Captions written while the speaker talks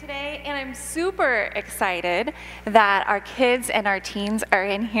today, and I'm super excited that our kids and our teens are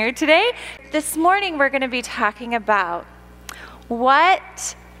in here today. This morning, we're going to be talking about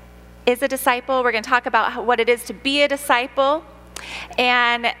what is a disciple. We're going to talk about what it is to be a disciple,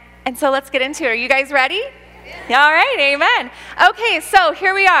 and so let's get into it. Are you guys ready? Yeah. All right, amen. Okay, so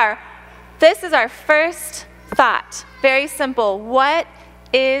here we are. This is our first thought. Very simple. What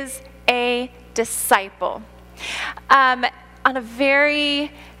is a disciple? On a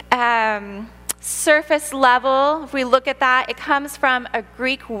very surface level, if we look at that, it comes from a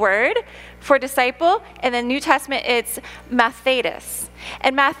Greek word for disciple. In the New Testament, it's mathetes.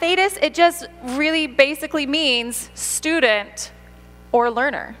 And mathetes, it just really basically means student or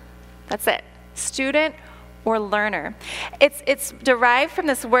learner. That's it. Student or learner. It's derived from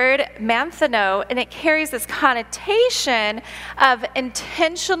this word manthano, and it carries this connotation of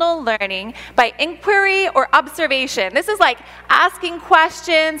intentional learning by inquiry or observation. This is like asking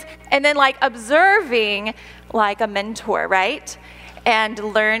questions and then like observing like a mentor, right? And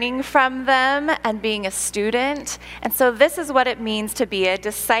learning from them and being a student. And so this is what it means to be a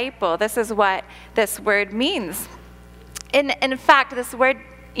disciple. This is what this word means. In fact, this word,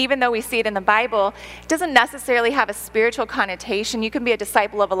 even though we see it in the Bible, it doesn't necessarily have a spiritual connotation. You can be a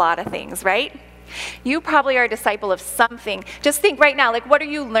disciple of a lot of things, right? You probably are a disciple of something. Just think right now, like, what are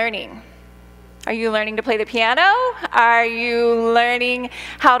you learning? Are you learning to play the piano? Are you learning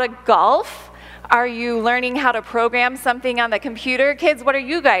how to golf? Are you learning how to program something on the computer? Kids, what are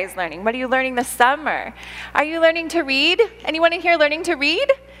you guys learning? What are you learning this summer? Are you learning to read? Anyone in here learning to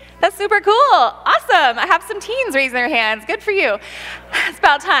read? That's super cool. Awesome. I have some teens raising their hands. Good for you. It's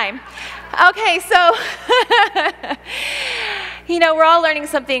about time. Okay, so, we're all learning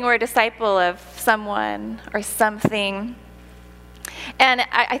something. We're a disciple of someone or something. And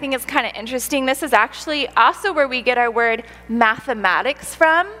I think it's kind of interesting. This is actually also where we get our word mathematics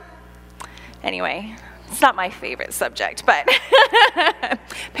from. Anyway, it's not my favorite subject, but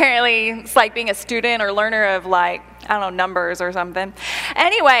apparently it's like being a student or learner of numbers or something.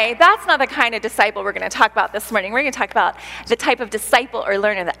 Anyway, that's not the kind of disciple we're going to talk about this morning. We're going to talk about the type of disciple or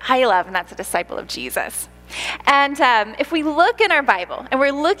learner that I love, and that's a disciple of Jesus. And if we look in our Bible, and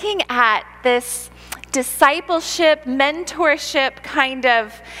we're looking at this discipleship, mentorship kind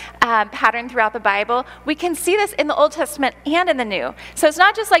of pattern throughout the Bible, we can see this in the Old Testament and in the New. So it's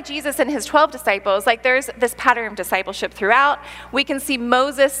not just like Jesus and his 12 disciples. Like there's this pattern of discipleship throughout. We can see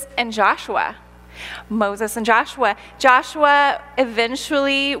Moses and Joshua. Joshua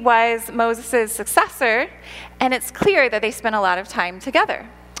eventually was Moses' successor, and it's clear that they spent a lot of time together.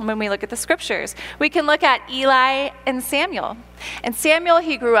 When we look at the scriptures, we can look at Eli and Samuel. And Samuel,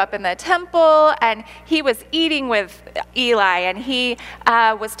 he grew up in the temple, and he was eating with Eli, and he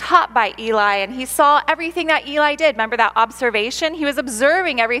was taught by Eli, and he saw everything that Eli did. Remember that observation? He was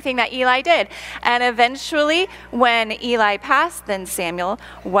observing everything that Eli did. And eventually, when Eli passed, then Samuel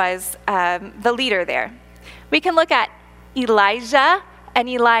was the leader there. We can look at Elijah and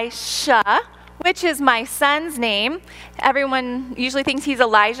Elisha, which is my son's name. Everyone usually thinks he's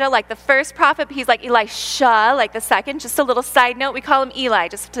Elijah, like the first prophet, but he's like Elisha, like the second. Just a little side note, we call him Eli,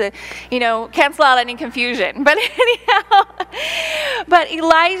 just to, cancel out any confusion. But anyhow, but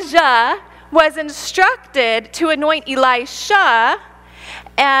Elijah was instructed to anoint Elisha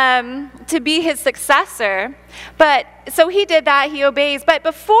to be his successor. But so he did that, he obeys. But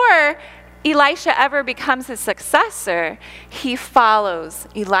before Elisha ever becomes his successor, he follows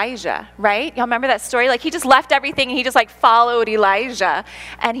Elijah, right? Y'all remember that story? Like he just left everything and he just followed Elijah,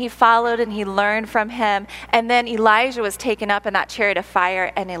 and he followed and he learned from him. And then Elijah was taken up in that chariot of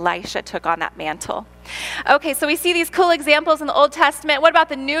fire, and Elisha took on that mantle. Okay, so we see these cool examples in the Old Testament. What about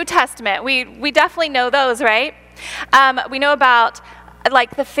the New Testament? We definitely know those, right? We know about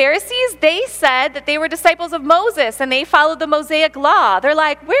the Pharisees. They said that they were disciples of Moses, and they followed the Mosaic law. They're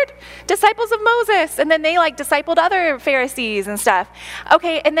like, we're disciples of Moses. And then they discipled other Pharisees and stuff.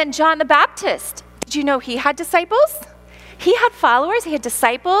 Okay, and then John the Baptist. Did you know he had disciples? He had followers, he had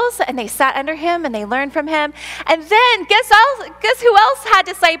disciples, and they sat under him and they learned from him. And then guess who else had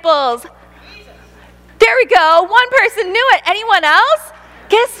disciples? Jesus. There we go. One person knew it. Anyone else?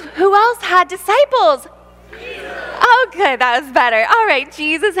 Guess who else had disciples? Okay, that was better. All right,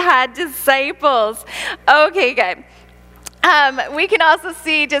 Jesus had disciples. Okay, good. We can also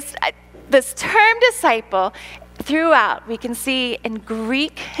see just this term disciple throughout. We can see in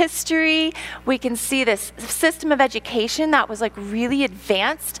Greek history, we can see this system of education that was really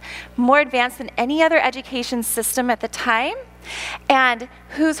advanced, more advanced than any other education system at the time. And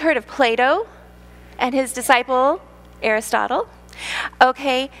who's heard of Plato and his disciple Aristotle?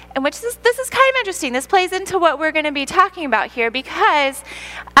 Okay, and this is kind of interesting. This plays into what we're going to be talking about here, because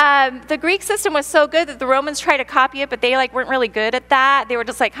the Greek system was so good that the Romans tried to copy it, but they weren't really good at that. They were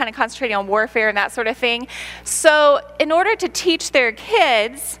just kind of concentrating on warfare and that sort of thing. So in order to teach their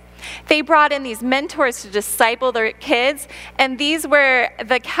kids, they brought in these mentors to disciple their kids, and these were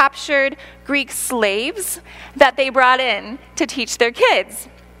the captured Greek slaves that they brought in to teach their kids.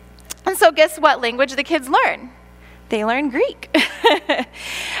 And so guess what language the kids learn? They learn Greek.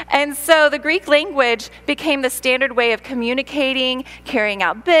 And so the Greek language became the standard way of communicating, carrying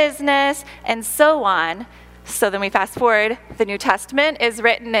out business, and so on. So then we fast forward, the New Testament is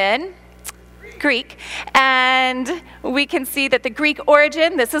written in Greek, and we can see that the Greek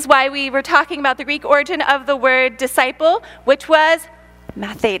origin, this is why we were talking about the Greek origin of the word disciple, which was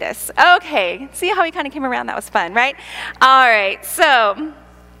mathetes. Okay, see how we kind of came around? That was fun, right? All right, so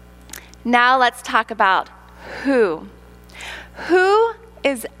now let's talk about who. Who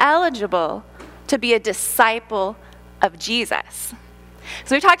is eligible to be a disciple of Jesus?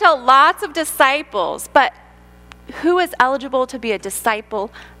 So we've talked about lots of disciples, but who is eligible to be a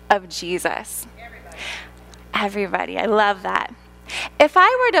disciple of Jesus? Everybody. I love that. If I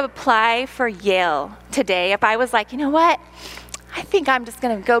were to apply for Yale today, if I was like, you know what? I think I'm just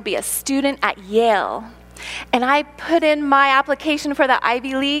going to go be a student at Yale, and I put in my application for the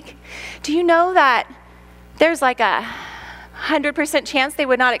Ivy League, do you know that there's a 100% chance they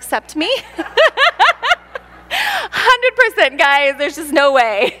would not accept me? 100%, guys. There's just no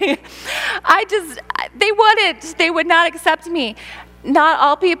way. They would not accept me. Not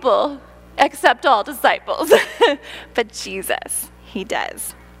all people accept all disciples, but Jesus, he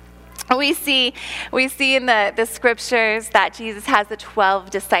does. We see in the scriptures that Jesus has the 12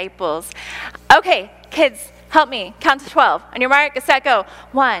 disciples. Okay, kids, help me. Count to 12. On your mark, get set, go.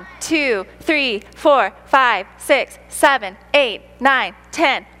 1, 2, 3, 4, 5, 6, 7, 8, 9,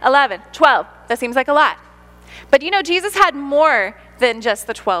 10, 11, 12. That seems like a lot. But Jesus had more than just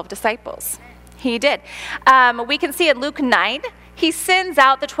the 12 disciples. He did. We can see in Luke 9, he sends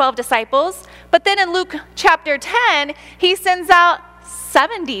out the 12 disciples. But then in Luke chapter 10, he sends out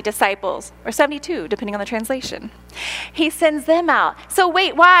 70 disciples, or 72, depending on the translation. He sends them out. So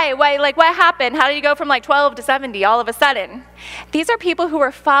wait, why? What happened? How did he go from 12 to 70 all of a sudden? These are people who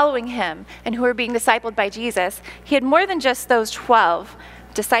were following him and who were being discipled by Jesus. He had more than just those 12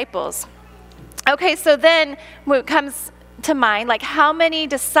 disciples. Okay, so then when it comes to mind, how many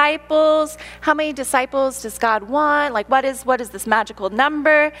disciples does God want? What is this magical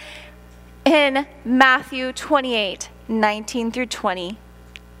number? In Matthew 28, 19 through 20,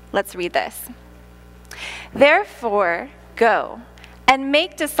 let's read this. Therefore, go and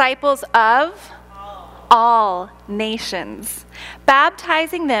make disciples of all nations,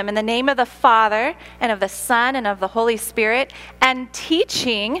 baptizing them in the name of the Father and of the Son and of the Holy Spirit, and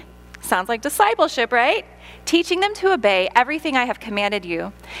teaching, sounds like discipleship, right? Teaching them to obey everything I have commanded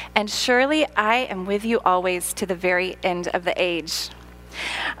you. And surely I am with you always to the very end of the age.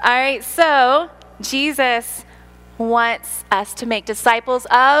 All right, so Jesus wants us to make disciples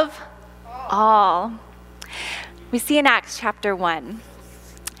of all. We see in Acts chapter 1,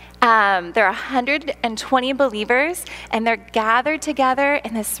 there are 120 believers, and they're gathered together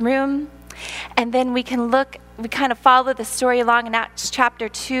in this room. And then we kind of follow the story along in Acts chapter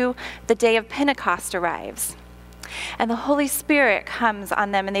 2, the day of Pentecost arrives. And the Holy Spirit comes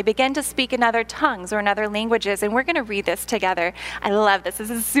on them, and they begin to speak in other tongues or in other languages. And we're going to read this together. I love this. This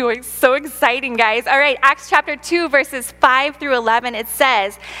is so exciting, guys. All right, Acts chapter 2, verses 5 through 11, it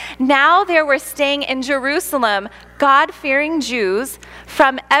says, Now there were staying in Jerusalem God-fearing Jews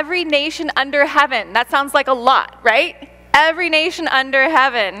from every nation under heaven. That sounds like a lot, right? Every nation under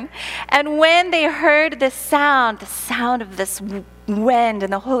heaven. And when they heard the sound of this wind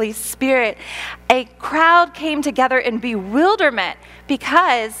and the Holy Spirit, a crowd came together in bewilderment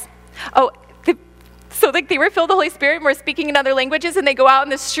because, they were filled with the Holy Spirit and were speaking in other languages, and they go out in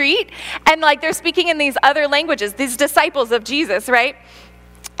the street and they're speaking in these other languages, these disciples of Jesus, right?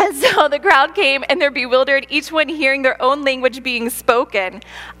 And so the crowd came and they're bewildered, each one hearing their own language being spoken.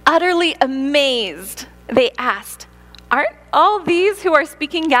 Utterly amazed, they asked, Aren't all these who are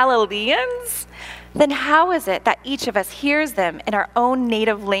speaking Galileans? Then how is it that each of us hears them in our own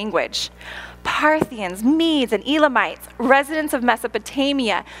native language? Parthians, Medes, and Elamites, residents of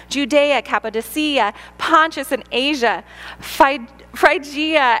Mesopotamia, Judea, Cappadocia, Pontus and Asia,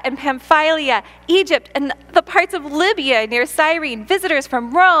 Phrygia and Pamphylia, Egypt, and the parts of Libya near Cyrene, visitors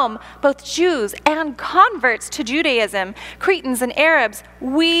from Rome, both Jews and converts to Judaism, Cretans and Arabs,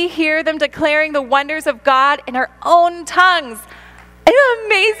 we hear them declaring the wonders of God in our own tongues. Isn't that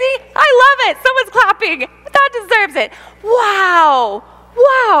amazing? I love it. Someone's clapping. God deserves it. Wow.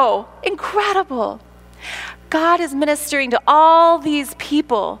 Wow. Incredible. God is ministering to all these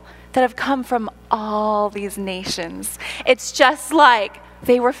people that have come from all these nations. It's just like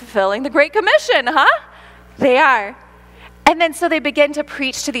they were fulfilling the Great Commission, huh? They are. And then so they begin to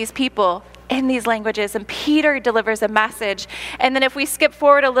preach to these people in these languages, and Peter delivers a message. And then if we skip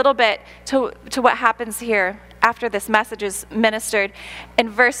forward a little bit to what happens here after this message is ministered, in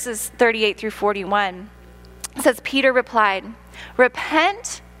verses 38 through 41, it says, Peter replied,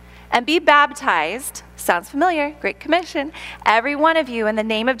 "Repent and be baptized," sounds familiar, Great Commission, "every one of you in the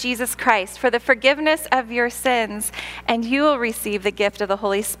name of Jesus Christ for the forgiveness of your sins, and you will receive the gift of the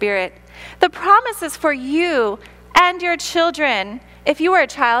Holy Spirit. The promise is for you and your children." If you are a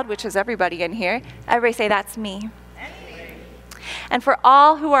child, which is everybody in here, everybody say, "That's me." "And for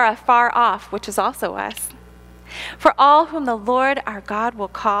all who are afar off," which is also us. "For all whom the Lord our God will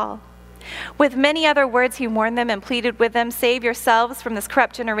call." With many other words he warned them and pleaded with them, "Save yourselves from this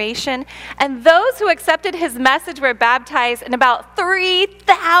corrupt generation." And those who accepted his message were baptized, and about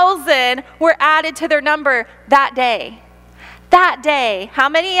 3,000 were added to their number that day. That day. How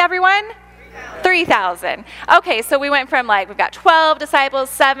many, everyone? 3,000. Okay, so we went from we've got 12 disciples,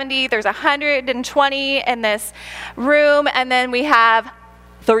 70, there's 120 in this room, and then we have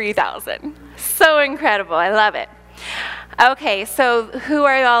 3,000. So incredible. I love it. Okay, so who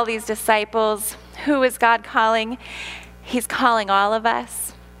are all these disciples? Who is God calling? He's calling all of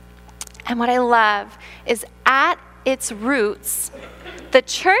us. And what I love is at its roots, the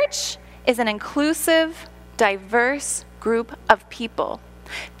church is an inclusive, diverse group of people.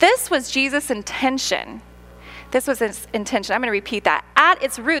 This was Jesus' intention. This was his intention. I'm going to repeat that. At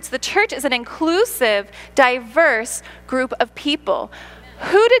its roots, the church is an inclusive, diverse group of people.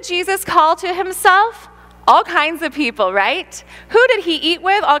 Who did Jesus call to himself? All kinds of people, right? Who did he eat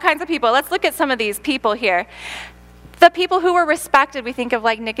with? All kinds of people. Let's look at some of these people here. The people who were respected, we think of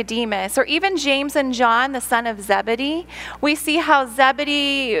like Nicodemus, or even James and John, the son of Zebedee. We see how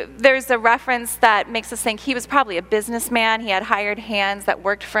Zebedee, there's a reference that makes us think he was probably a businessman. He had hired hands that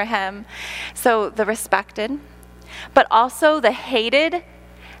worked for him. So the respected, but also the hated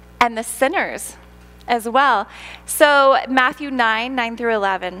and the sinners as well. So Matthew 9 through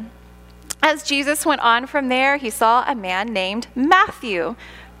 11. As Jesus went on from there, he saw a man named Matthew.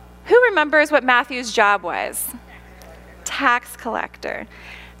 Who remembers what Matthew's job was? Tax collector.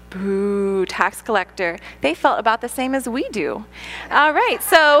 Boo, tax collector. They felt about the same as we do. All right,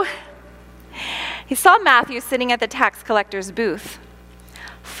 so he saw Matthew sitting at the tax collector's booth.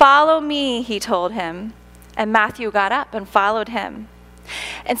 "Follow me," he told him. And Matthew got up and followed him.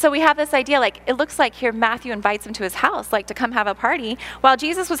 And so we have this idea, it looks like here Matthew invites him to his house, to come have a party. While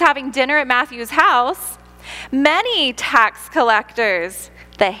Jesus was having dinner at Matthew's house, many tax collectors,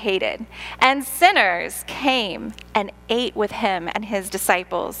 the hated, and sinners came and ate with him and his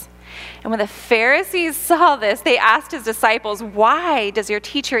disciples. And when the Pharisees saw this, they asked his disciples, "Why does your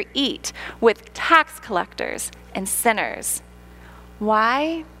teacher eat with tax collectors and sinners?"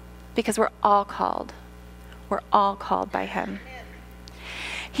 Why? Because we're all called. We're all called by him.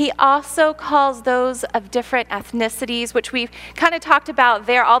 He also calls those of different ethnicities, which we've kind of talked about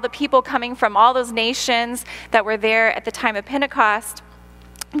there, all the people coming from all those nations that were there at the time of Pentecost.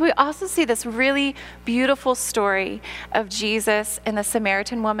 We also see this really beautiful story of Jesus and the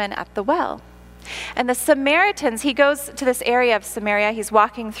Samaritan woman at the well. And the Samaritans, he goes to this area of Samaria, he's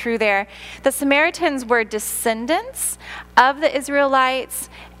walking through there. The Samaritans were descendants of the Israelites,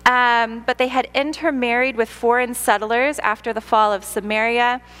 but they had intermarried with foreign settlers after the fall of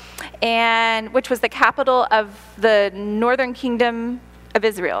Samaria, which was the capital of the northern kingdom of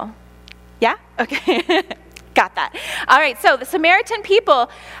Israel. Yeah? Okay. Got that. All right, so the Samaritan people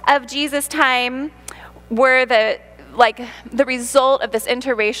of Jesus' time were the result of this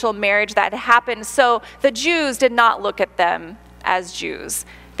interracial marriage that had happened. So the Jews did not look at them as Jews.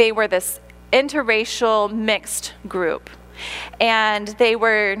 They were this interracial mixed group. And they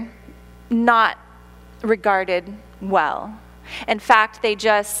were not regarded well. In fact, they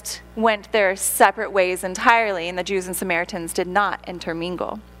just went their separate ways entirely, and the Jews and Samaritans did not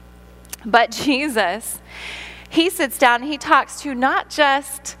intermingle. But Jesus, he sits down and he talks to not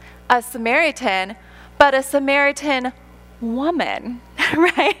just a Samaritan, but a Samaritan woman,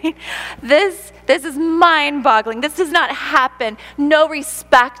 right? This is mind-boggling. This does not happen. No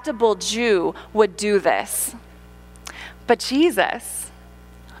respectable Jew would do this. But Jesus,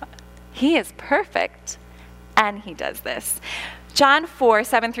 he is perfect, and he does this. John 4,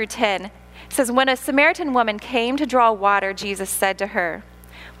 7 through 10 says, "When a Samaritan woman came to draw water, Jesus said to her,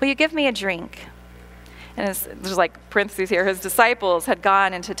 'Will you give me a drink?' And there's parentheses here, his disciples had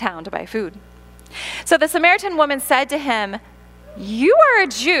gone into town to buy food. So the Samaritan woman said to him, "You are a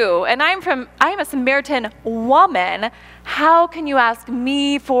Jew, and I am a Samaritan woman. How can you ask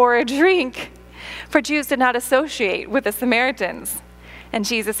me for a drink?" For Jews did not associate with the Samaritans. And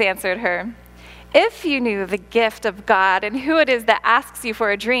Jesus answered her, "If you knew the gift of God and who it is that asks you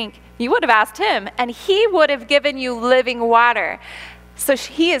for a drink, you would have asked him, and he would have given you living water." So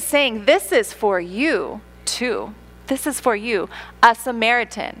he is saying, this is for you too. This is for you, a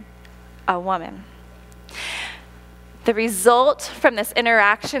Samaritan, a woman. The result from this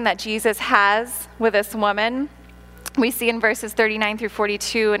interaction that Jesus has with this woman, we see in verses 39 through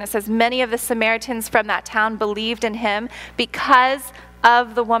 42, and it says, "Many of the Samaritans from that town believed in him because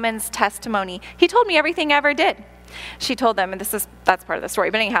of the woman's testimony. He told me everything I ever did." She told them, and that's part of the story,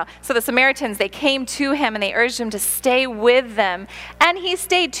 but anyhow, so the Samaritans, they came to him and they urged him to stay with them. And he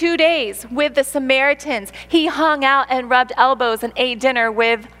stayed 2 days with the Samaritans. He hung out and rubbed elbows and ate dinner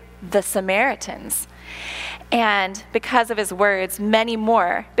with the Samaritans. And because of his words, many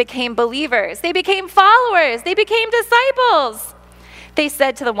more became believers. They became followers. They became disciples. They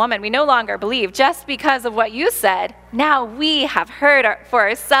said to the woman, "We no longer believe just because of what you said. Now we have heard for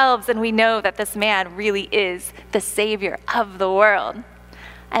ourselves, and we know that this man really is the Savior of the world."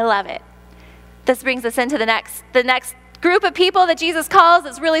 I love it. This brings us into the next group of people that Jesus calls.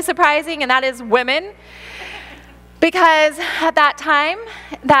 It's really surprising, and that is women. Because at that time,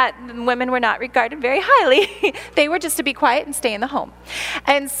 that women were not regarded very highly. They were just to be quiet and stay in the home.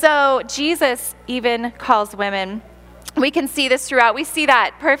 And so Jesus even calls women. We can see this throughout. We see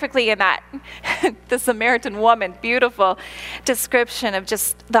that perfectly in that the Samaritan woman, beautiful description of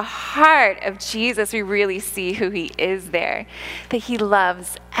just the heart of Jesus. We really see who he is there, that he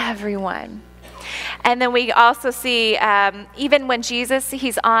loves everyone. And then we also see, even when Jesus,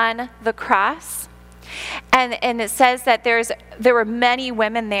 he's on the cross, and it says that there were many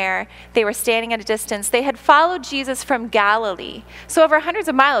women there. They were standing at a distance. They had followed Jesus from Galilee. So over hundreds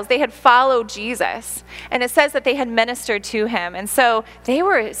of miles, they had followed Jesus. And it says that they had ministered to him. And so they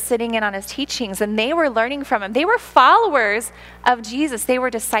were sitting in on his teachings, and they were learning from him. They were followers of Jesus. They were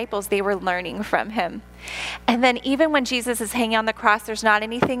disciples. They were learning from him. And then even when Jesus is hanging on the cross, there's not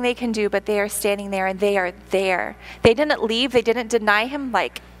anything they can do, but they are standing there, and they are there. They didn't leave. They didn't deny him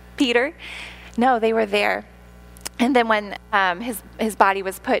like Peter. No, they were there. And then when his body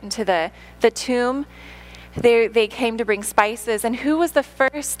was put into the tomb, they came to bring spices. And who was the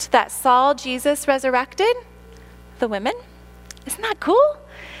first that saw Jesus resurrected? The women. Isn't that cool?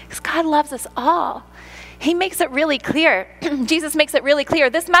 Because God loves us all. He makes it really clear. Jesus makes it really clear.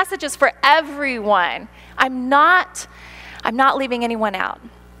 This message is for everyone. I'm not leaving anyone out.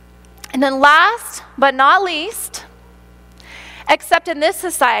 And then last but not least, except in this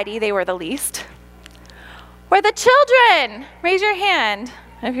society, they were the least, were the children. Raise your hand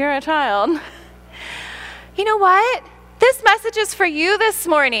if you're a child. You know what? This message is for you this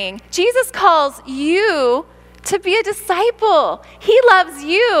morning. Jesus calls you to be a disciple. He loves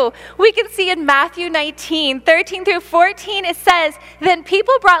you. We can see in Matthew 19, 13 through 14, it says, "Then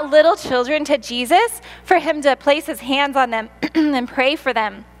people brought little children to Jesus for him to place his hands on them and pray for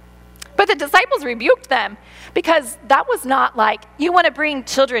them. But the disciples rebuked them, because that was not like, you want to bring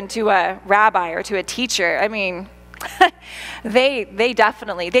children to a rabbi or to a teacher. I mean, they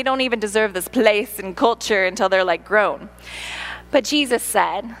don't even deserve this place and culture until they're like grown. But Jesus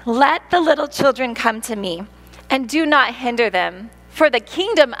said, 'Let the little children come to me, and do not hinder them, for the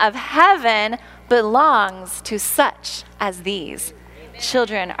kingdom of heaven belongs to such as these.'"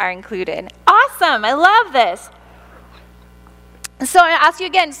 Children are included. Awesome, I love this. So I ask you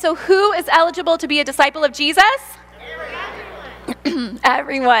again, so who is eligible to be a disciple of Jesus? Everyone.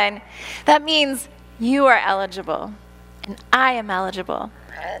 Everyone. That means you are eligible, and I am eligible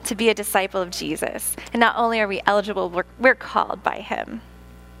to be a disciple of Jesus. And not only are we eligible, we're called by him.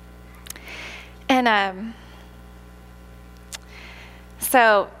 And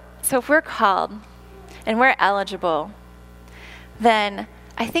so if we're called and we're eligible, then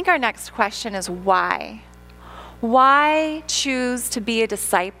I think our next question is why? Why choose to be a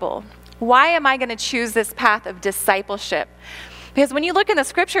disciple? Why am I going to choose this path of discipleship? Because when you look in the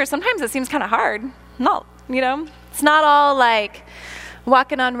scripture, sometimes it seems kind of hard. No, it's not all like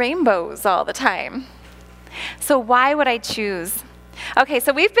walking on rainbows all the time. So why would I choose? Okay,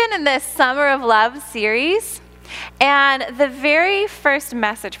 so we've been in this Summer of Love series, and the very first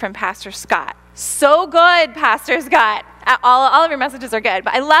message from Pastor Scott, so good, Pastor Scott. All of your messages are good,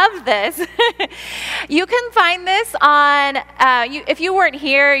 but I love this. You can find this on, if you weren't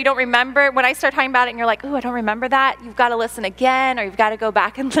here, you don't remember, when I start talking about it and you're like, ooh, I don't remember that, you've got to listen again, or you've got to go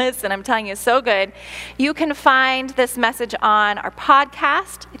back and listen. I'm telling you, it's so good. You can find this message on our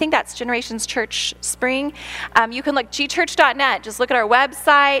podcast. I think that's Generations Church Spring. You can look gchurch.net. Just look at our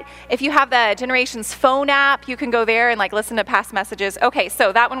website. If you have the Generations phone app, you can go there and like listen to past messages. Okay,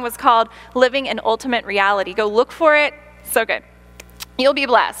 so that one was called Living in Ultimate Reality. Go look for it. So good. You'll be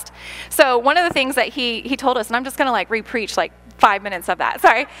blessed. So one of the things that he told us, and I'm just going to like re-preach like 5 minutes of that.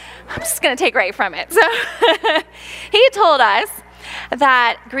 Sorry. I'm just going to take right from it. So he told us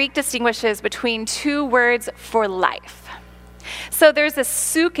that Greek distinguishes between two words for life. So there's a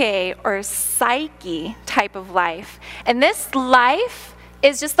psyche or psyche type of life. And this life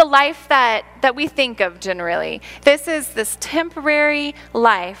is just the life that we think of generally. This is this temporary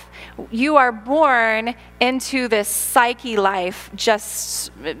life. You are born into this psyche life,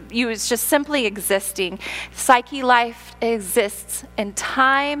 it's just simply existing. Psyche life exists in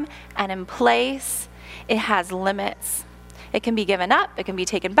time and in place. It has limits. It can be given up. It can be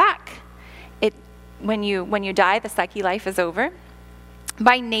taken back. When you die, the psyche life is over.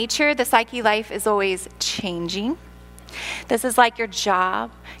 By nature, the psyche life is always changing. This is like your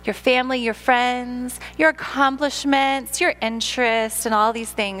job, your family, your friends, your accomplishments, your interests, and all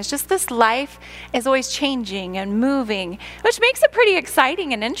these things. Just this life is always changing and moving, which makes it pretty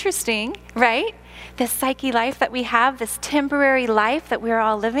exciting and interesting, right? This psyche life that we have, this temporary life that we're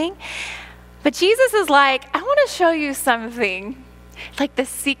all living. But Jesus is like, I want to show you something. Like the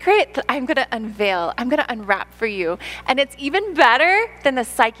secret that I'm going to unveil, I'm going to unwrap for you. And it's even better than the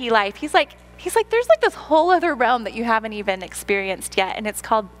psyche life. He's like, there's like this whole other realm that you haven't even experienced yet, and it's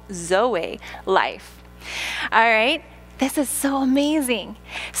called Zoe life. All right? This is so amazing.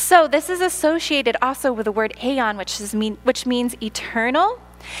 So this is associated also with the word aeon, which means eternal.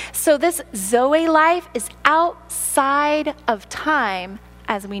 So this Zoe life is outside of time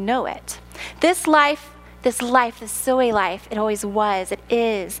as we know it. This Zoe life, it always was, it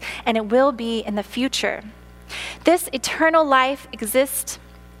is, and it will be in the future. This eternal life exists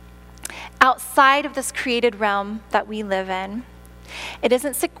outside of this created realm that we live in. It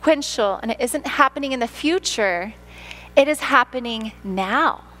isn't sequential, and it isn't happening in the future. It is happening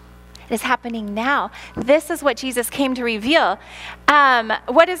now. It is happening now. This is what Jesus came to reveal.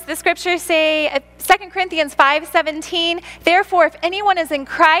 What does the scripture say? 2 Corinthians 5:17. Therefore, if anyone is in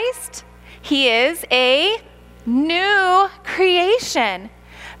Christ, he is a new creation.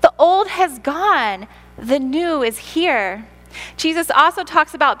 The old has gone. The new is here. Jesus also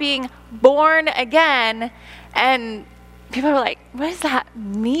talks about being born again, and people are like, what does that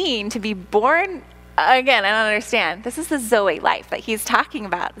mean, to be born again? I don't understand. This is the Zoe life that he's talking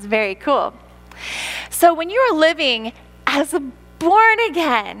about. It's very cool. So when you are living as a born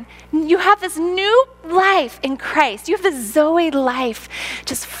again, you have this new life in Christ. You have the Zoe life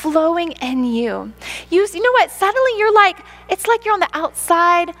just flowing in you. You know what? Suddenly it's like you're on the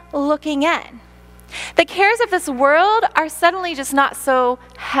outside looking in. The cares of this world are suddenly just not so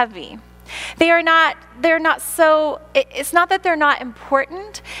heavy. They're not so, it's not that they're not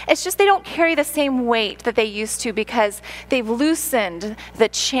important, it's just they don't carry the same weight that they used to because they've loosened the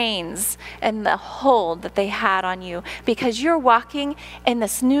chains and the hold that they had on you, because you're walking in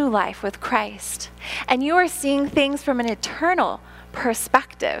this new life with Christ. And you are seeing things from an eternal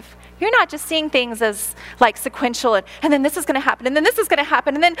perspective. You're not just seeing things as like sequential and then this is going to happen and then this is going to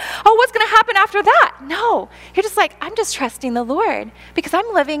happen and then, oh, what's going to happen after that? No, you're just like, I'm just trusting the Lord because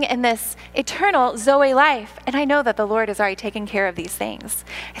I'm living in this eternal Zoe life, and I know that the Lord has already taken care of these things.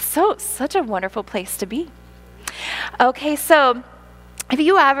 It's such a wonderful place to be. Okay, so have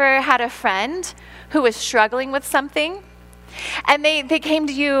you ever had a friend who was struggling with something? And they came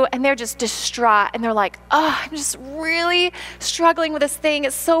to you and they're just distraught and they're like, oh, I'm just really struggling with this thing.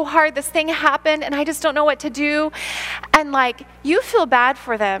 It's so hard. This thing happened and I just don't know what to do. And like, you feel bad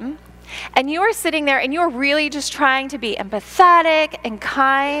for them. And you are sitting there and you're really just trying to be empathetic and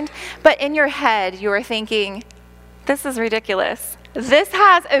kind. But in your head, you are thinking, this is ridiculous. This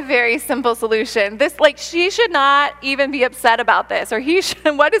has a very simple solution. She should not even be upset about this. Or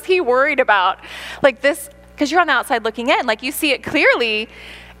what is he worried about? Like this. Because you're on the outside looking in, like you see it clearly,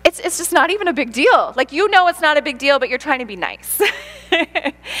 it's just not even a big deal. Like you know it's not a big deal, but you're trying to be nice.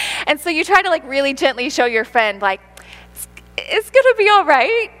 And so you try to like really gently show your friend, like, it's going to be all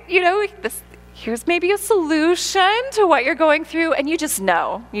right. You know, here's maybe a solution to what you're going through, and you just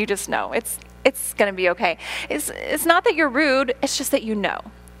know. It's going to be okay. It's not that you're rude, it's just that you know.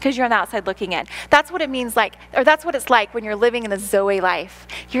 Because you're on the outside looking in. That's what it means like, or that's what it's like when you're living in the Zoe life.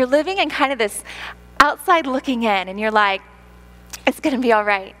 You're living in kind of this outside looking in, and you're like, it's going to be all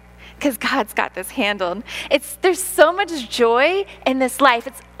right, because God's got this handled. There's so much joy in this life.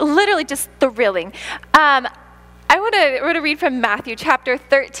 It's literally just thrilling. I want to read from Matthew chapter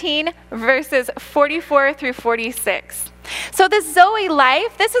 13, verses 44 through 46. So this Zoe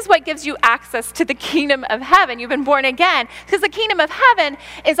life, this is what gives you access to the kingdom of heaven. You've been born again, because the kingdom of heaven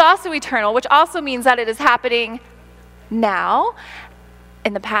is also eternal, which also means that it is happening now,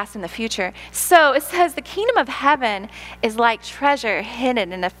 in the past, and the future. So it says the kingdom of heaven is like treasure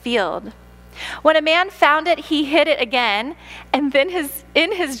hidden in a field. When a man found it, he hid it again, and then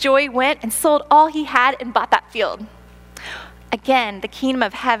in his joy went and sold all he had and bought that field. Again, the kingdom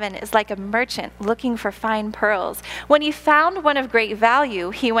of heaven is like a merchant looking for fine pearls. When he found one of great value,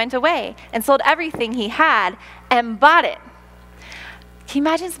 he went away and sold everything he had and bought it. Can you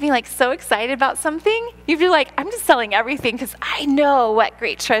imagine being like so excited about something? You'd be like, I'm just selling everything because I know what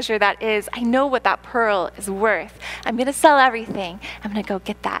great treasure that is. I know what that pearl is worth. I'm going to sell everything. I'm going to go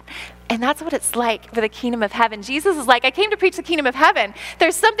get that. And that's what it's like for the kingdom of heaven. Jesus is like, I came to preach the kingdom of heaven.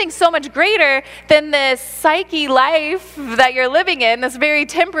 There's something so much greater than this psyche life that you're living in, this very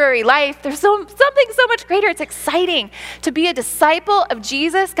temporary life. There's something so much greater. It's exciting. To be a disciple of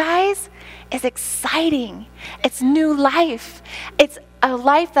Jesus, guys, is exciting. It's new life. It's a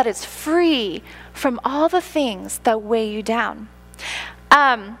life that is free from all the things that weigh you down.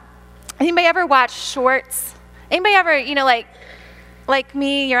 Anybody ever watch shorts? Anybody ever, like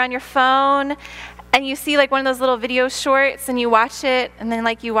me, you're on your phone and you see like one of those little video shorts and you watch it and then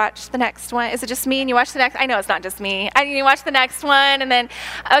like you watch the next one. Is it just me and you watch the next? I know it's not just me. You watch the next one and then,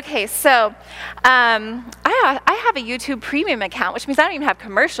 okay, so I have a YouTube premium account, which means I don't even have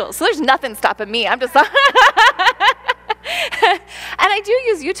commercials. So there's nothing stopping me. I'm just and I do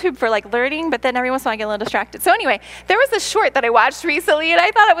use YouTube for like learning, but then every once in a while I get a little distracted. So anyway, there was a short that I watched recently, and I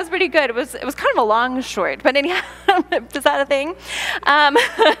thought it was pretty good. It was kind of a long short, but anyhow, is that a thing?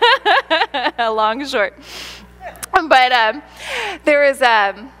 A long short. But there was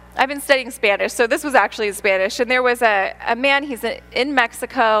I've been studying Spanish, so this was actually in Spanish. And there was a man, he's in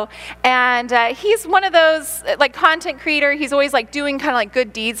Mexico, and he's one of those like content creator. He's always like doing kind of like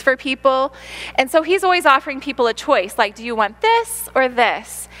good deeds for people. And so he's always offering people a choice, like, do you want this or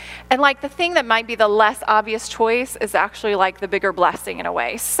this? And like the thing that might be the less obvious choice is actually like the bigger blessing in a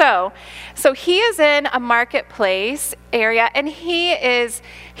way. So he is in a marketplace area, and he has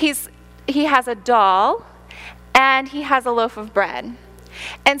a doll, and he has a loaf of bread.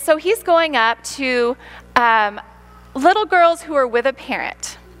 And so he's going up to little girls who are with a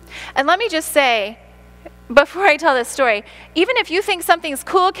parent. And let me just say, before I tell this story, even if you think something's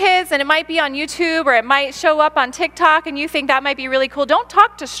cool, kids, and it might be on YouTube or it might show up on TikTok and you think that might be really cool, don't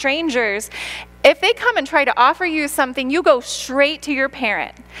talk to strangers. If they come and try to offer you something, you go straight to your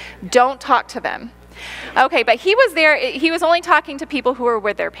parent. Don't talk to them. Okay, but he was there. He was only talking to people who were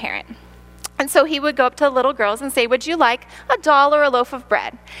with their parent. And so he would go up to little girls and say, would you like a doll or a loaf of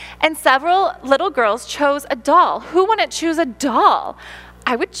bread? And several little girls chose a doll. Who wouldn't choose a doll?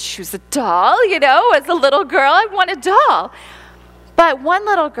 I would choose a doll, as a little girl. I want a doll. But one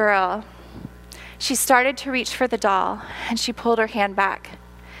little girl, she started to reach for the doll, and she pulled her hand back.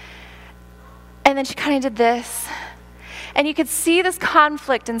 And then she kind of did this. And you could see this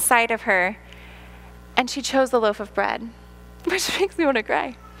conflict inside of her. And she chose the loaf of bread, which makes me want to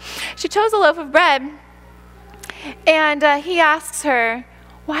cry. She chose a loaf of bread, and he asks her,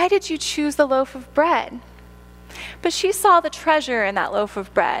 why did you choose the loaf of bread? But she saw the treasure in that loaf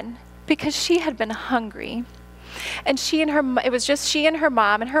of bread because she had been hungry. And it was just she and her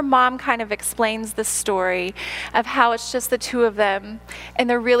mom kind of explains the story of how it's just the two of them, and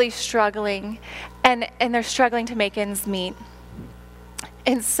they're really struggling, and they're struggling to make ends meet.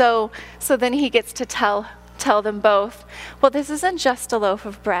 And so then he gets to tell them both, well, this isn't just a loaf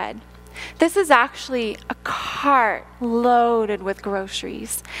of bread. This is actually a cart loaded with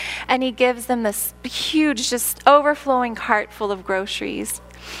groceries. And he gives them this huge, just overflowing cart full of groceries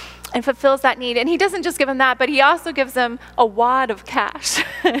and fulfills that need. And he doesn't just give them that, but he also gives them a wad of cash.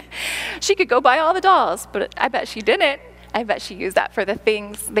 She could go buy all the dolls, but I bet she didn't. I bet she used that for the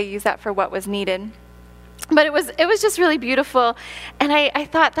things. They used that for what was needed. But it was just really beautiful. And I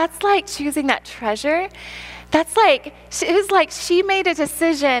thought, that's like choosing that treasure. It was like she made a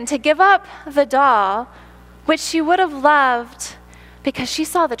decision to give up the doll, which she would have loved, because she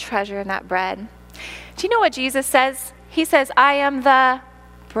saw the treasure in that bread. Do you know what Jesus says? He says, I am the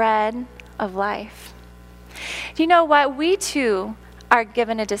bread of life. Do you know what? We too are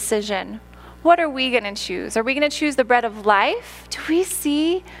given a decision. What are we going to choose? Are we going to choose the bread of life? Do we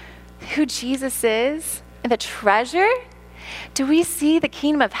see who Jesus is and the treasure? Do we see the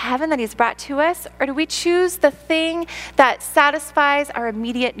kingdom of heaven that he's brought to us, or do we choose the thing that satisfies our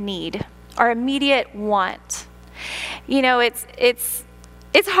immediate need, our immediate want? You know, it's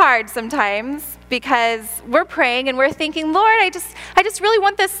hard sometimes because we're praying and we're thinking, Lord, I just really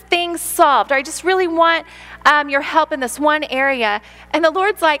want this thing solved, or I just really want your help in this one area. And the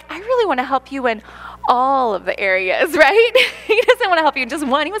Lord's like, I really want to help you in all of the areas, right? He doesn't want to help you in just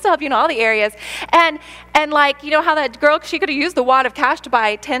one. He wants to help you in all the areas. And like, you know how that girl, she could have used the wad of cash to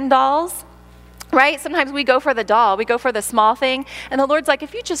buy 10 dolls, right? Sometimes we go for the doll. We go for the small thing. And the Lord's like,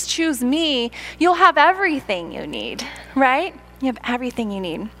 if you just choose me, you'll have everything you need, right? You have everything you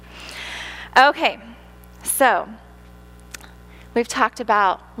need. Okay, so we've talked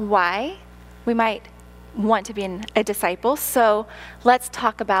about why we might want to be a disciple. So let's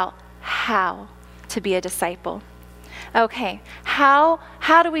talk about how to be a disciple. Okay, how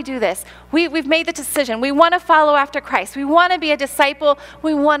do we do this? We've made the decision. We want to follow after Christ. We want to be a disciple.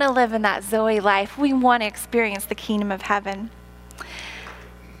 We want to live in that Zoe life. We want to experience the kingdom of heaven.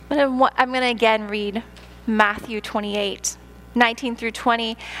 But I'm going to again read Matthew 28, 19 through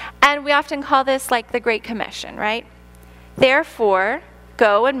 20. And we often call this like the Great Commission, right? Therefore,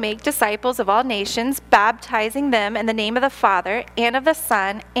 go and make disciples of all nations, baptizing them in the name of the Father and of the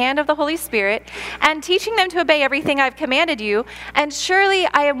Son and of the Holy Spirit, and teaching them to obey everything I've commanded you. And surely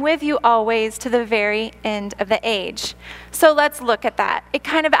I am with you always to the very end of the age. So let's look at that. It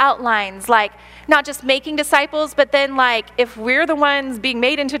kind of outlines like not just making disciples, but then like if we're the ones being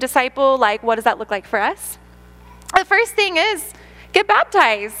made into a disciple, like what does that look like for us? The first thing is get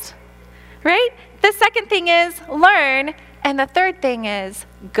baptized, right? The second thing is learn. And the third thing is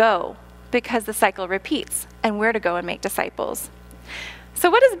go, because the cycle repeats, and we're to go and make disciples.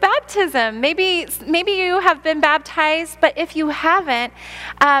 So what is baptism? Maybe you have been baptized, but if you haven't,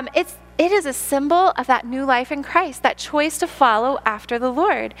 it is a symbol of that new life in Christ, that choice to follow after the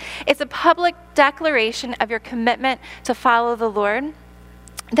Lord. It's a public declaration of your commitment to follow the Lord,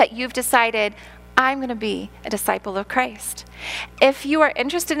 that you've decided, I'm going to be a disciple of Christ. If you are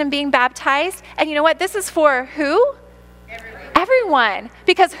interested in being baptized, and you know what, this is for who? Everyone.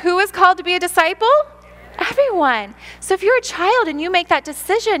 Because who is called to be a disciple? Everyone. So if you're a child and you make that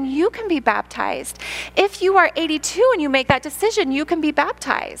decision, you can be baptized. If you are 82 and you make that decision, you can be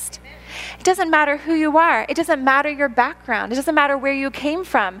baptized. It doesn't matter who you are. It doesn't matter your background. It doesn't matter where you came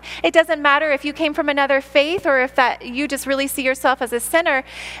from. It doesn't matter if you came from another faith or if that you just really see yourself as a sinner,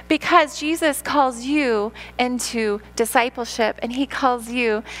 because Jesus calls you into discipleship and he calls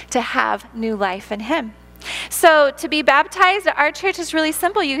you to have new life in him. So to be baptized at our church is really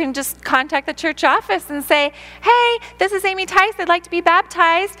simple. You can just contact the church office and say, hey, this is Amy Tyce. I'd like to be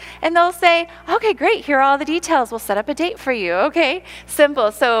baptized. And they'll say, okay, great. Here are all the details. We'll set up a date for you. Okay,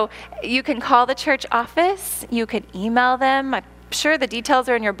 simple. So you can call the church office. You can email them. I'm sure the details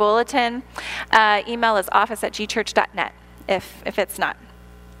are in your bulletin. Email is office@gchurch.net if it's not.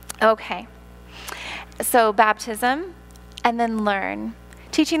 Okay, so baptism and then learn.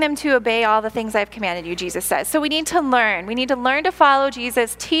 Teaching them to obey all the things I've commanded you, Jesus says. So we need to learn. We need to learn to follow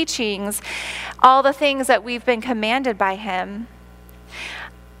Jesus' teachings, all the things that we've been commanded by him.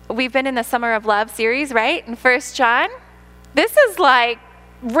 We've been in the Summer of Love series, right? In 1 John. This is like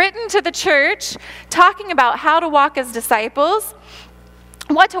written to the church, talking about how to walk as disciples,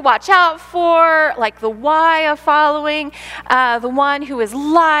 what to watch out for, like the why of following the one who is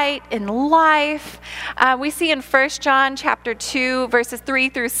light in life. We see in 1 John chapter 2, verses 3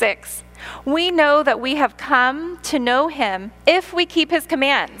 through 6. We know that we have come to know him if we keep his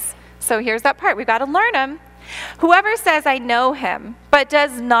commands. So here's that part. We've got to learn him. Whoever says, I know him, but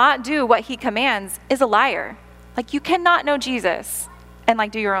does not do what he commands is a liar. Like you cannot know Jesus and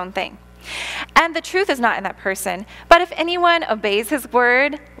like do your own thing. And the truth is not in that person. But if anyone obeys his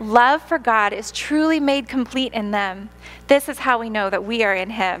word, love for God is truly made complete in them. This is how we know that we are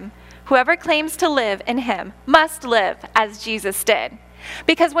in him. Whoever claims to live in him must live as Jesus did.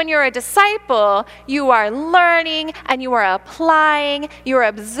 Because when you're a disciple, you are learning and you are applying, you are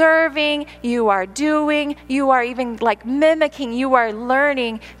observing, you are doing, you are even like mimicking, you are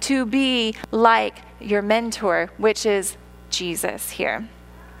learning to be like your mentor, which is Jesus here.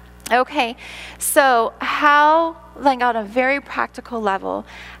 Okay, so how, like on a very practical level,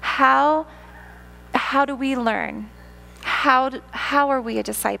 how do we learn? How are we a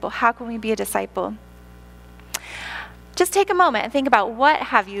disciple? How can we be a disciple? Just take a moment and think about what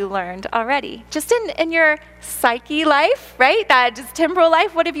have you learned already? Just in your psyche life, right? That just temporal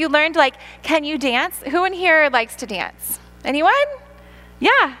life, what have you learned? Like, can you dance? Who in here likes to dance? Anyone?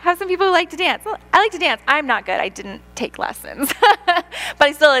 Yeah, have some people who like to dance. Well, I like to dance. I'm not good. I didn't take lessons, but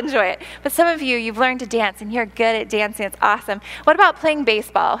I still enjoy it. But some of you, you've learned to dance, and you're good at dancing. It's awesome. What about playing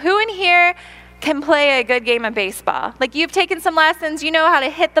baseball? Who in here can play a good game of baseball? Like, you've taken some lessons. You know how to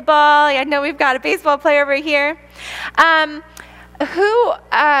hit the ball. I know we've got a baseball player over here. Who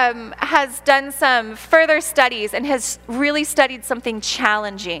has done some further studies and has really studied something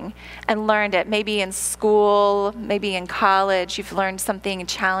challenging and learned it? Maybe in school, maybe in college, you've learned something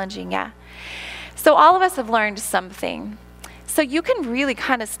challenging, yeah. So all of us have learned something. So you can really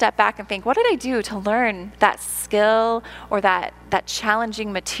kind of step back and think, what did I do to learn that skill or that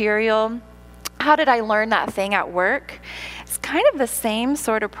challenging material? How did I learn that thing at work? It's kind of the same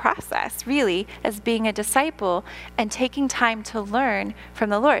sort of process, really, as being a disciple and taking time to learn from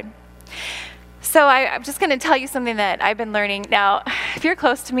the Lord. So I'm just going to tell you something that I've been learning. Now, if you're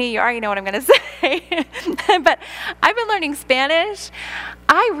close to me, you already know what I'm going to say. But I've been learning Spanish.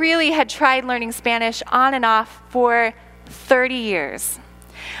 I really had tried learning Spanish on and off for 30 years,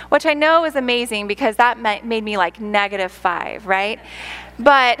 which I know is amazing because that made me like -5, right?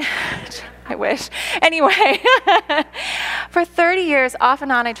 But I wish. Anyway, for 30 years, off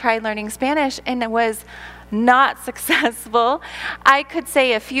and on, I tried learning Spanish, and it was not successful. I could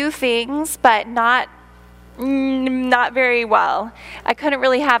say a few things, but not very well. I couldn't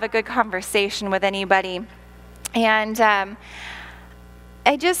really have a good conversation with anybody. And I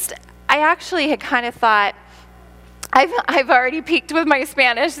actually had kind of thought, I've already peaked with my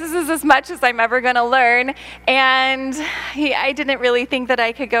Spanish. This is as much as I'm ever going to learn. And I didn't really think that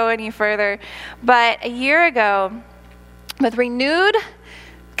I could go any further. But a year ago, with renewed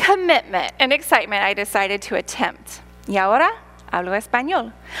commitment and excitement, I decided to attempt. Y ahora hablo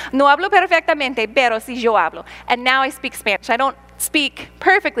español. No hablo perfectamente, pero sí yo hablo. And now I speak Spanish. I don't speak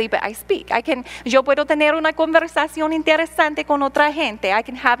perfectly, but I speak. Yo puedo tener una conversación interesante con otra gente. I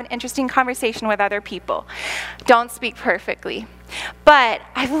can have an interesting conversation with other people. Don't speak perfectly. But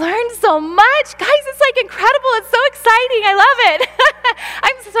I've learned so much. Guys, it's like incredible. It's so exciting. I love it.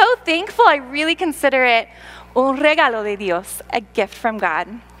 I'm so thankful. I really consider it un regalo de Dios, a gift from God.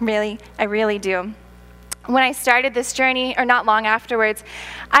 Really, I really do. When I started this journey, or not long afterwards,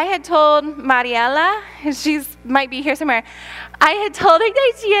 I had told Mariela, she might be here somewhere, I had told her,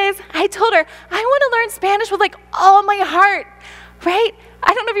 there she is, I told her, I want to learn Spanish with like all my heart, right?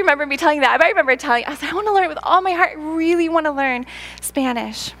 I don't know if you remember me telling that, but I remember telling, I said, I want to learn it with all my heart, I really want to learn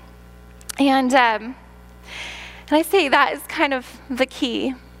Spanish. And I say that is kind of the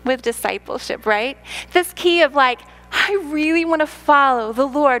key with discipleship, right? This key of like, I really want to follow the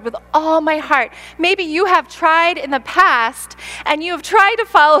Lord with all my heart. Maybe you have tried in the past, and you have tried to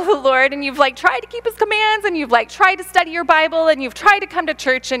follow the Lord, and you've like tried to keep His commands, and you've like tried to study your Bible, and you've tried to come to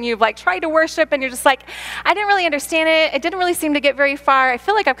church, and you've like tried to worship, and you're just like, I didn't really understand it. It didn't really seem to get very far. I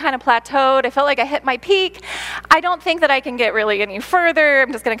feel like I've kind of plateaued. I felt like I hit my peak. I don't think that I can get really any further.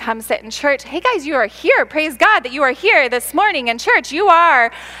 I'm just going to come sit in church. Hey guys, you are here. Praise God that you are here this morning in church. You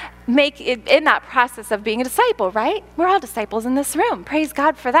are make it in that process of being a disciple, right? We're all disciples in this room. Praise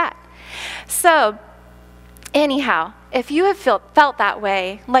God for that. So anyhow, if you have felt that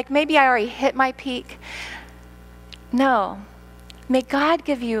way, like maybe I already hit my peak, no. May God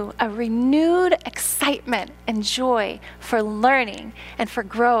give you a renewed excitement and joy for learning and for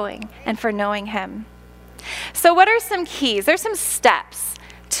growing and for knowing Him. So what are some keys? There's some steps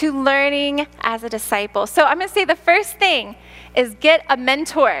to learning as a disciple. So I'm going to say the first thing is get a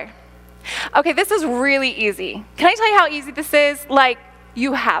mentor. Okay, this is really easy. Can I tell you how easy this is? Like,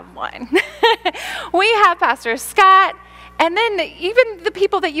 you have one. We have Pastor Scott, and then even the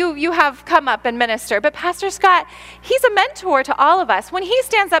people that you have come up and minister. But Pastor Scott, he's a mentor to all of us. When he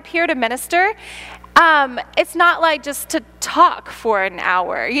stands up here to minister, it's not like just to talk for an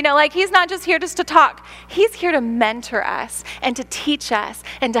hour. You know, like he's not just here just to talk. He's here to mentor us and to teach us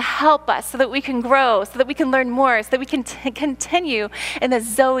and to help us so that we can grow, so that we can learn more, so that we can continue in the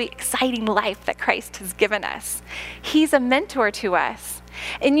Zoe exciting life that Christ has given us. He's a mentor to us.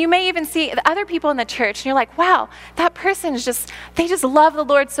 And you may even see the other people in the church, and you're like, wow, that person is they just love the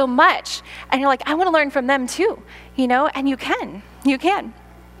Lord so much. And you're like, I want to learn from them too, you know, and you can.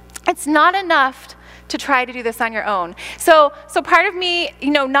 It's not enough to try to do this on your own. So part of me,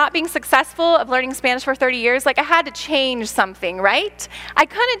 you know, not being successful of learning Spanish for 30 years, like I had to change something, right? I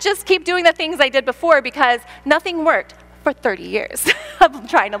couldn't just keep doing the things I did before because nothing worked for 30 years of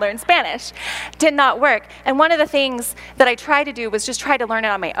trying to learn Spanish. Did not work. And one of the things that I tried to do was just try to learn it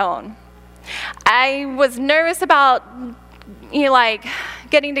on my own. I was nervous about, you know, like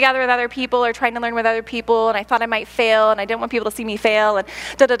getting together with other people or trying to learn with other people, and I thought I might fail, and I didn't want people to see me fail, and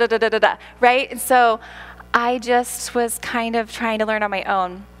right? And so I just was kind of trying to learn on my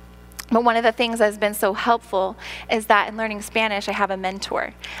own. But one of the things that has been so helpful is that in learning Spanish, I have a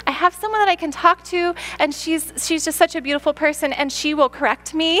mentor. I have someone that I can talk to, and she's just such a beautiful person, and she will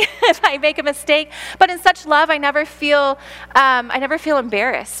correct me if I make a mistake. But in such love, I never feel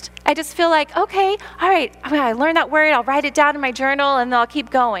embarrassed. I just feel like, okay, all right, I learned that word, I'll write it down in my journal, and then I'll keep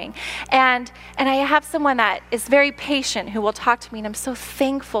going. And I have someone that is very patient who will talk to me, and I'm so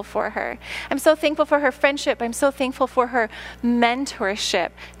thankful for her. I'm so thankful for her friendship. I'm so thankful for her mentorship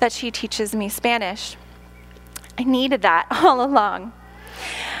that she teaches me Spanish. I needed that all along.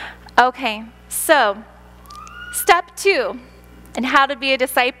 Okay, so step 2 in how to be a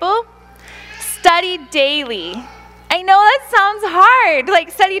disciple, study daily. I know that sounds hard, like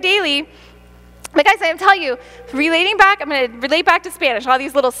study daily. But guys, I'm telling you, I'm going to relate back to Spanish, all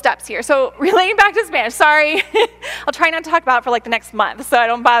these little steps here. So relating back to Spanish, sorry. I'll try not to talk about it for like the next month so I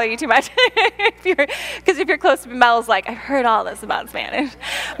don't bother you too much. Because if you're close to me, Mel's like, I've heard all this about Spanish.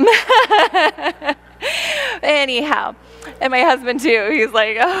 Anyhow, and my husband too, he's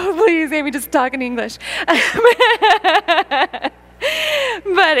like, oh, please, Amy, just talk in English. But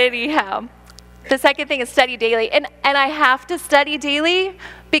anyhow. The second thing is study daily, and I have to study daily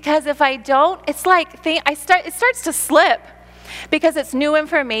because if I don't, it's like it starts to slip because it's new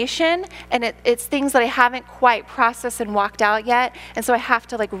information and it's things that I haven't quite processed and walked out yet, and so I have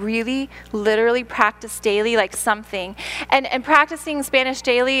to like really, literally practice daily like something. And practicing Spanish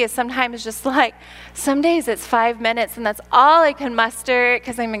daily is sometimes just like, some days it's 5 minutes and that's all I can muster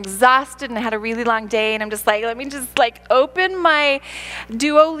because I'm exhausted and I had a really long day and I'm just like, let me just like open my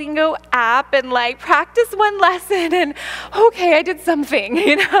Duolingo app and like practice one lesson and okay, I did something,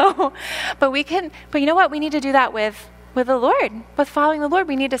 you know. But you know what? We need to do that with the Lord, with following the Lord.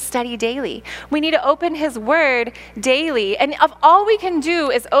 We need to study daily. We need to open his word daily. And all we can do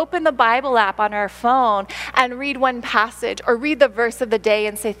is open the Bible app on our phone and read one passage or read the verse of the day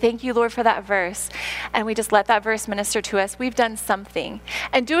and say, thank you, Lord, for that verse. And we just let that verse minister to us. We've done something.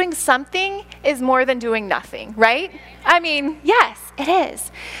 And doing something is more than doing nothing, right? I mean, yes, it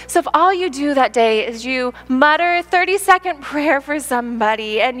is. So if all you do that day is you mutter a 30-second prayer for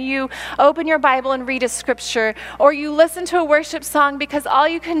somebody and you open your Bible and read a scripture, or you listen to a worship song because all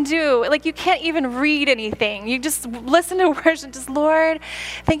you can do, like you can't even read anything. You just listen to worship, just Lord,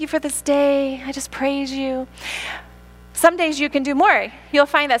 thank you for this day. I just praise you. Some days you can do more. You'll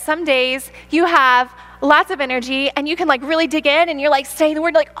find that some days you have lots of energy and you can like really dig in and you're like saying the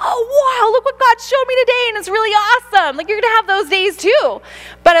word like, oh wow, look what God showed me today and it's really awesome. Like you're gonna have those days too.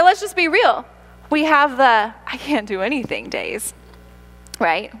 But let's just be real. We have the I can't do anything days,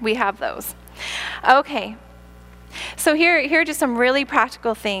 right? We have those. Okay. So here are just some really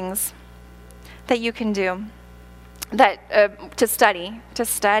practical things that you can do that to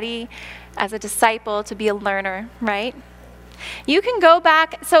study as a disciple, to be a learner, right? You can go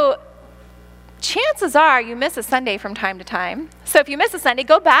back. So chances are you miss a Sunday from time to time. So if you miss a Sunday,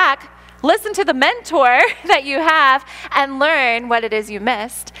 go back, listen to the mentor that you have and learn what it is you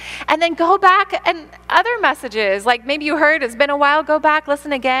missed. And then go back and other messages, like maybe you heard it's been a while, go back,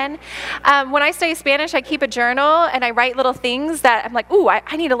 listen again. When I study Spanish, I keep a journal and I write little things that I'm like, ooh,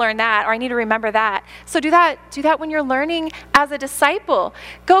 I need to learn that, or I need to remember that. So do that when you're learning as a disciple.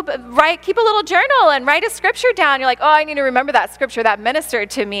 Keep a little journal and write a scripture down. You're like, oh, I need to remember that scripture that ministered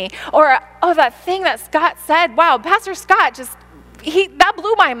to me. Or, oh, that thing that Scott said, wow, Pastor Scott that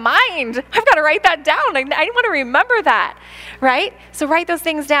blew my mind. I've got to write that down. I want to remember that, right? So write those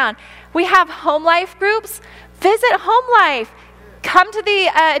things down. We have home life groups. Visit home life. Come to the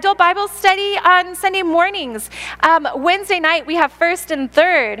adult Bible study on Sunday mornings. Wednesday night, we have first and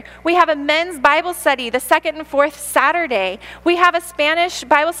third. We have a men's Bible study the second and fourth Saturday. We have a Spanish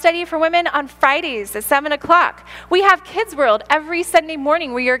Bible study for women on Fridays at 7 o'clock. We have Kids World every Sunday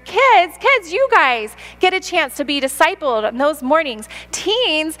morning where your kids, you guys, get a chance to be discipled on those mornings.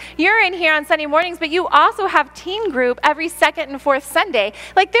 Teens, you're in here on Sunday mornings, but you also have teen group every second and fourth Sunday.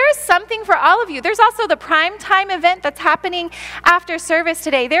 Like there's something for all of you. There's also the prime time event that's happening after service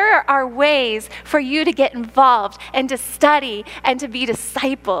today. There are ways for you to get involved and to study and to be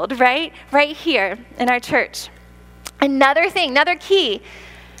discipled, right? Right here in our church. Another key,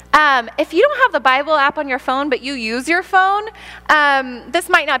 if you don't have the Bible app on your phone, but you use your phone, this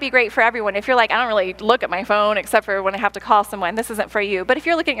might not be great for everyone. If you're like, I don't really look at my phone except for when I have to call someone, this isn't for you. But if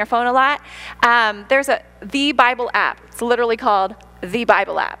you're looking at your phone a lot, there's the Bible app. It's literally called the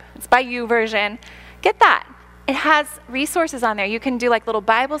Bible app. It's by YouVersion. Get that. It has resources on there. You can do like little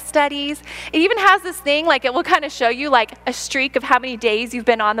Bible studies. It even has this thing, like it will kind of show you like a streak of how many days you've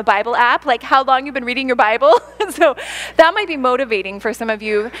been on the Bible app, like how long you've been reading your Bible. So that might be motivating for some of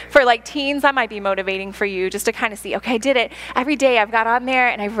you. For like teens, that might be motivating for you just to kind of see, okay, I did it. Every day I've got on there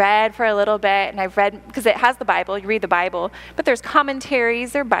and I read for a little bit, and I've read, because it has the Bible, you read the Bible, but there's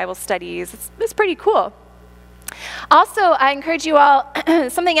commentaries, there are Bible studies. It's pretty cool. Also, I encourage you all,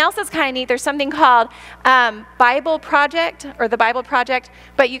 something else that's kind of neat, there's something called Bible Project, or the Bible Project,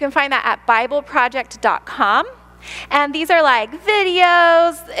 but you can find that at bibleproject.com. And these are like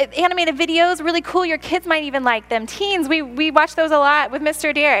videos, animated videos, really cool. Your kids might even like them. Teens, we watch those a lot with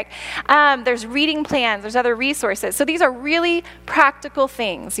Mr. Derek. There's reading plans, there's other resources. So these are really practical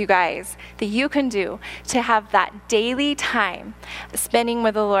things, you guys, that you can do to have that daily time spending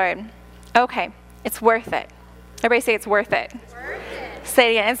with the Lord. Okay, it's worth it. Everybody say it's worth it. Worth it. Say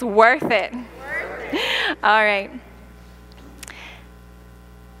it again, it's worth it. Worth it. All right.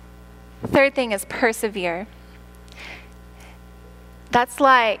 Third thing is persevere. That's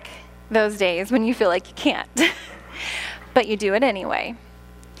like those days when you feel like you can't, but you do it anyway.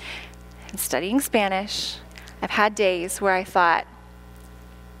 In studying Spanish, I've had days where I thought,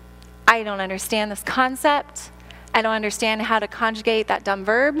 I don't understand this concept. I don't understand how to conjugate that dumb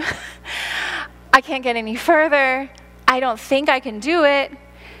verb. I can't get any further. I don't think I can do it.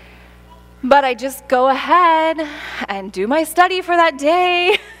 But I just go ahead and do my study for that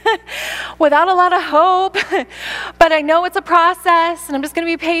day without a lot of hope. But I know it's a process, and I'm just going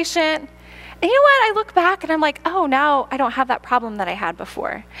to be patient. And you know what? I look back and I'm like, oh, now I don't have that problem that I had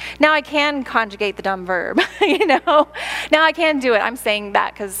before. Now I can conjugate the dumb verb, you know? Now I can do it. I'm saying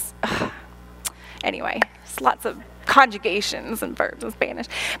that because, anyway, there's lots of conjugations and verbs in Spanish.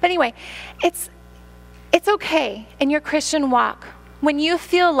 But anyway, it's okay in your Christian walk when you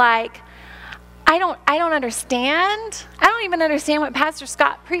feel like, I don't understand. I don't even understand what Pastor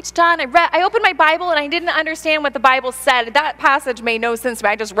Scott preached on. I opened my Bible and I didn't understand what the Bible said. That passage made no sense to me.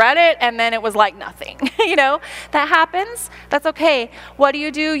 I just read it and then it was like nothing. You know, that happens. That's okay. What do?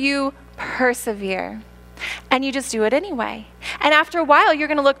 You persevere. And you just do it anyway. And after a while, you're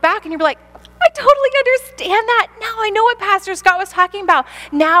going to look back and you'll be like, I totally understand that. Now I know what Pastor Scott was talking about.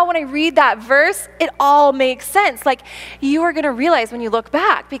 Now when I read that verse, it all makes sense. Like, you are going to realize when you look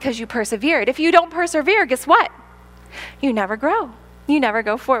back because you persevered. If you don't persevere, guess what? You never grow. You never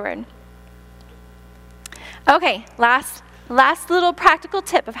go forward. Okay, last little practical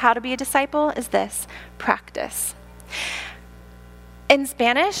tip of how to be a disciple is this: practice. In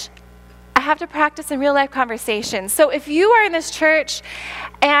Spanish, I have to practice in real life conversations. So if you are in this church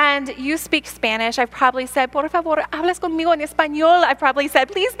and you speak Spanish, I've probably said, por favor, hablas conmigo en español. I've probably said,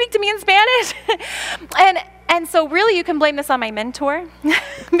 please speak to me in Spanish. And so really you can blame this on my mentor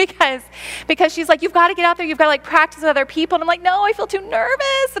because she's like, you've got to get out there, you've got to like practice with other people. And I'm like, no, I feel too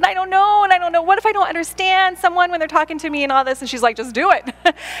nervous and I don't know. What if I don't understand someone when they're talking to me and all this? And she's like, just do it.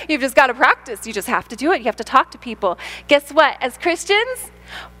 You've just got to practice. You just have to do it. You have to talk to people. Guess what? As Christians,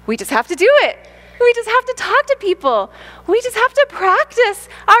 we just have to do it. We just have to talk to people. We just have to practice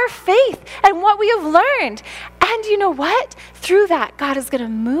our faith and what we have learned. And you know what? Through that, God is going to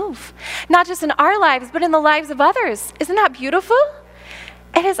move, not just in our lives, but in the lives of others. Isn't that beautiful?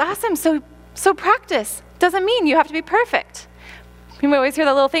 It is awesome. So practice doesn't mean you have to be perfect. You always hear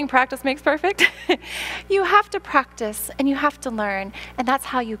that little thing, practice makes perfect. You have to practice and you have to learn, and that's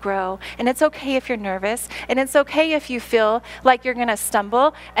how you grow. And it's okay if you're nervous, and it's okay if you feel like you're going to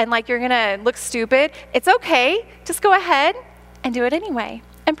stumble and like you're going to look stupid. It's okay. Just go ahead and do it anyway.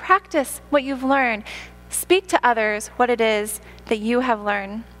 And practice what you've learned. Speak to others what it is that you have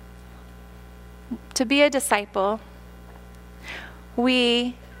learned. To be a disciple,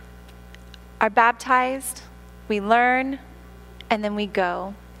 we are baptized, we learn, and then we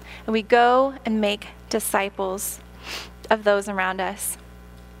go. And we go and make disciples of those around us.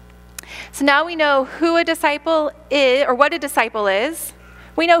 So now we know who a disciple is, or what a disciple is.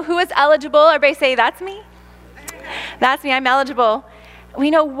 We know who is eligible. Everybody say, that's me. That's me, I'm eligible. We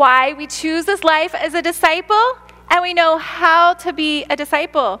know why we choose this life as a disciple, and we know how to be a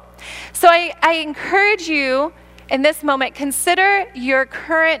disciple. So I encourage you in this moment, consider your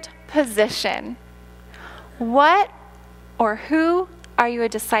current position. What or who are you a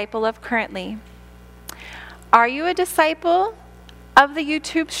disciple of currently? Are you a disciple of the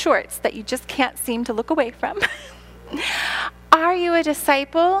YouTube shorts that you just can't seem to look away from? Are you a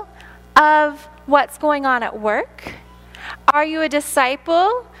disciple of what's going on at work? Are you a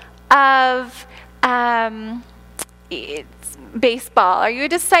disciple of baseball? Are you a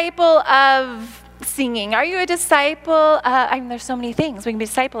disciple of singing? Are you a disciple there's so many things we can be a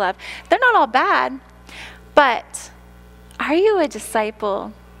disciple of. They're not all bad. But are you a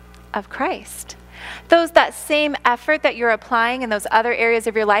disciple of Christ? That same effort that you're applying in those other areas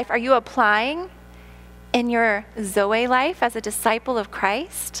of your life, are you applying in your Zoe life as a disciple of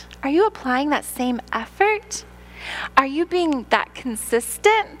Christ? Are you applying that same effort? Are you being that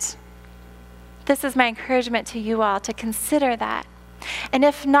consistent? This is my encouragement to you all, to consider that. And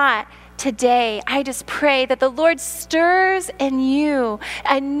if not, today, I just pray that the Lord stirs in you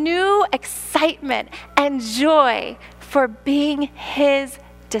a new excitement and joy for being his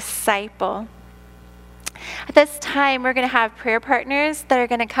disciple. At this time, we're going to have prayer partners that are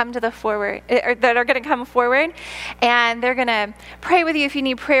going to come forward, and they're going to pray with you if you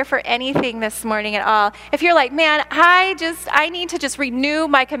need prayer for anything this morning at all. If you're like, man, I need to just renew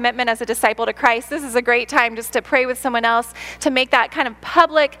my commitment as a disciple to Christ, this is a great time just to pray with someone else, to make that kind of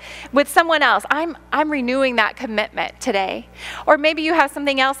public with someone else. I'm renewing that commitment today. Or maybe you have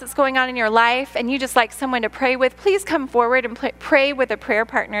something else that's going on in your life and you just like someone to pray with. Please come forward and pray with the prayer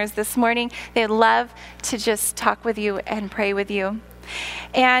partners this morning. They'd love to just talk with you and pray with you.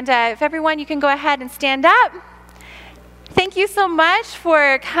 And if everyone, you can go ahead and stand up. Thank you so much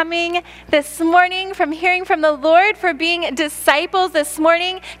for coming this morning, from hearing from the Lord, for being disciples this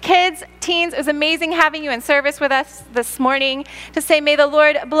morning. Kids, teens, it was amazing having you in service with us this morning to say, may the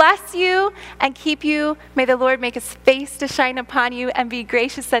Lord bless you and keep you. May the Lord make his face to shine upon you and be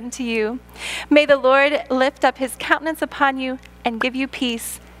gracious unto you. May the Lord lift up his countenance upon you and give you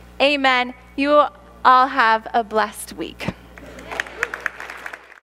peace. Amen. You all have a blessed week.